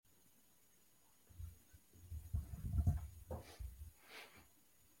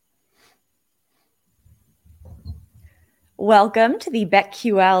Welcome to the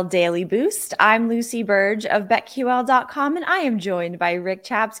BetQL Daily Boost. I'm Lucy Burge of BetQL.com, and I am joined by Rick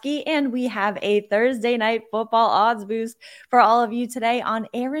Chapsky, and we have a Thursday night football odds boost for all of you today on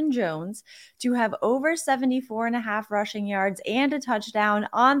Aaron Jones to have over 74.5 rushing yards and a touchdown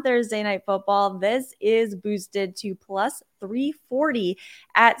on Thursday night football. This is boosted to plus 340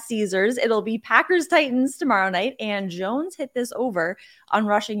 at Caesars. It'll be Packers-Titans tomorrow night, and Jones hit this over on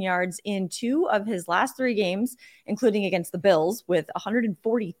rushing yards in 2 of his last 3 games, including against the Bills with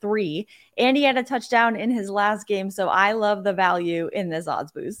 143, and he had a touchdown in his last game. So I love the value in this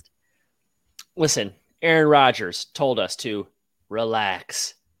odds boost. Listen, Aaron Rodgers told us to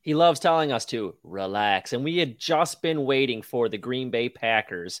relax. He loves telling us to relax. And we had just been waiting for the Green Bay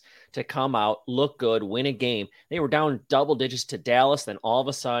Packers to come out, look good, win a game. They were down double digits to Dallas. Then all of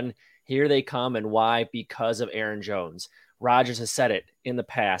a sudden, here they come. And why? Because of Aaron Jones. Rodgers has said it in the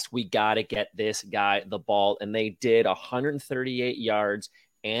past. We got to get this guy the ball. And they did. 138 yards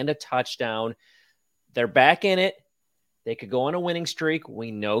and a touchdown. They're back in it. They could go on a winning streak.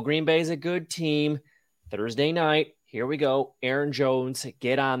 We know Green Bay is a good team. Thursday night, here we go. Aaron Jones,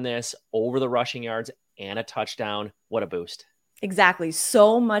 get on this over the rushing yards and a touchdown. What a boost. Exactly.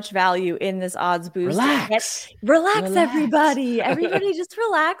 So much value in this odds boost. Relax, everybody. Everybody just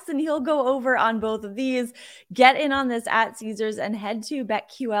relax, and he'll go over on both of these. Get in on this at Caesars and head to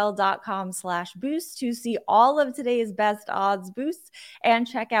betql.com/boost to see all of today's best odds boosts and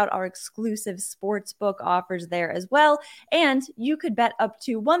check out our exclusive sportsbook offers there as well. And you could bet up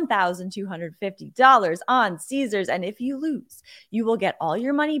to $1,250 on Caesars. And if you lose, you will get all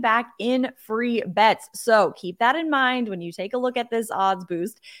your money back in free bets. So keep that in mind when you take a look at this odds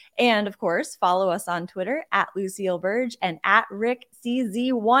boost. And of course, follow us on Twitter at Lucille Burge and at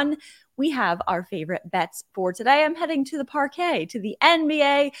RickCZ1. We have our favorite bets for today. I'm heading to the parquet, to the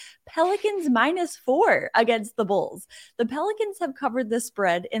NBA. Pelicans -4 against the Bulls. The Pelicans have covered the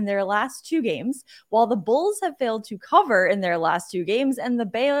spread in their last 2 games, while the Bulls have failed to cover in their last 2 games, and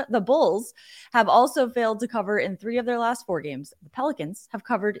the Bulls have also failed to cover in 3 of their last 4 games. The Pelicans have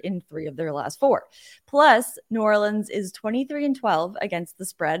covered in 3 of their last 4. Plus, New Orleans is 23-12 against the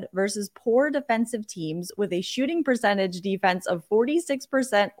spread versus poor defensive teams with a shooting percentage defense of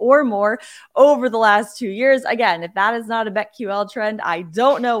 46% or more over the last 2 years. Again, if that is not a BetQL trend, I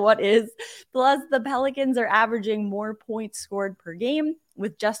don't know what is. Plus, the Pelicans are averaging more points scored per game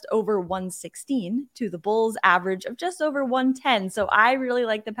with just over 116 to the Bulls' average of just over 110. So I really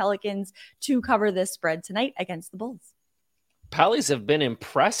like the Pelicans to cover this spread tonight against the Bulls. Pellies have been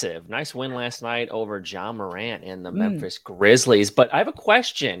impressive. Nice win last night over John Morant and the Memphis Grizzlies. But I have a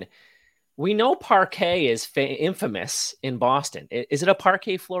question. We know parquet is infamous in Boston. Is it a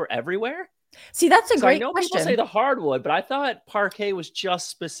parquet floor everywhere? See, that's a great I know question. People say the hardwood, but I thought parquet was just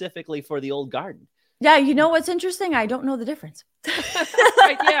specifically for the old garden. Yeah, you know what's interesting? I don't know the difference.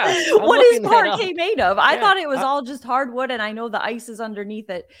 Right, yeah. What is parquet made of? I thought it was all just hardwood, and I know the ice is underneath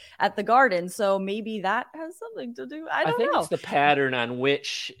it at the garden, so maybe that has something to do. I think it's the pattern on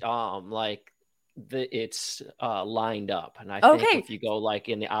which it's lined up, and I think if you go like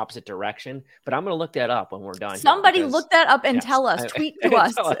in the opposite direction, but I'm going to look that up when we're done. Somebody look that up and tell us. Tweet to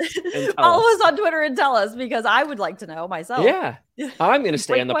us. Follow us on Twitter and tell us, because I would like to know myself. Yeah, I'm going to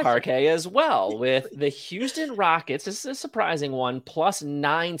stay on the parquet as well with the Houston Rockets. This is a surprising one,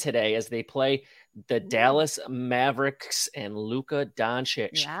 +9 today as they play the Dallas Mavericks and Luka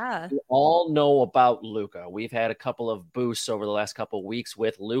Doncic. Yeah. We all know about Luka. We've had a couple of boosts over the last couple of weeks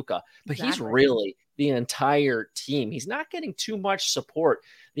with Luka, but he's really the entire team. He's not getting too much support.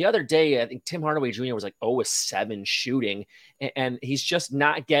 The other day, I think Tim Hardaway Jr. was like 0-7 shooting, and he's just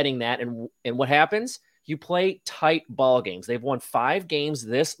not getting that. And what happens? You play tight ball games. They've won 5 games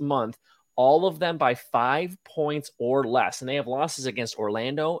this month, all of them by 5 points or less. And they have losses against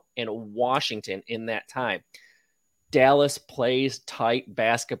Orlando and Washington in that time. Dallas plays tight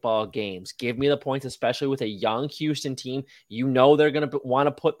basketball games. Give me the points, especially with a young Houston team. You know they're going to want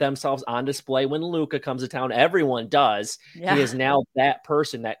to put themselves on display when Luka comes to town. Everyone does. Yeah. He is now that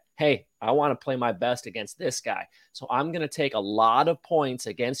person that, hey, I want to play my best against this guy. So I'm going to take a lot of points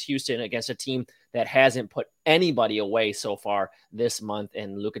against Houston, against a team that hasn't put anybody away so far this month,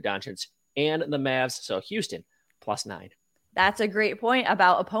 and Luka Doncic and the Mavs. So Houston +9. That's a great point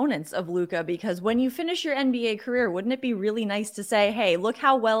about opponents of Luka, because when you finish your NBA career, wouldn't it be really nice to say, hey, look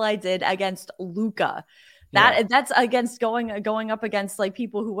how well I did against Luka? That's against going up against like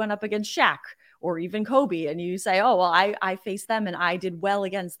people who went up against Shaq or even Kobe, and you say, oh, well, I faced them and I did well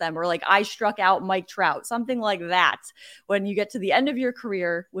against them, or like I struck out Mike Trout, something like that. When you get to the end of your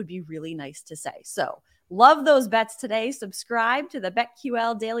career would be really nice to say. So love those bets today. Subscribe to the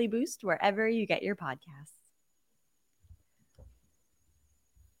BetQL Daily Boost wherever you get your podcasts.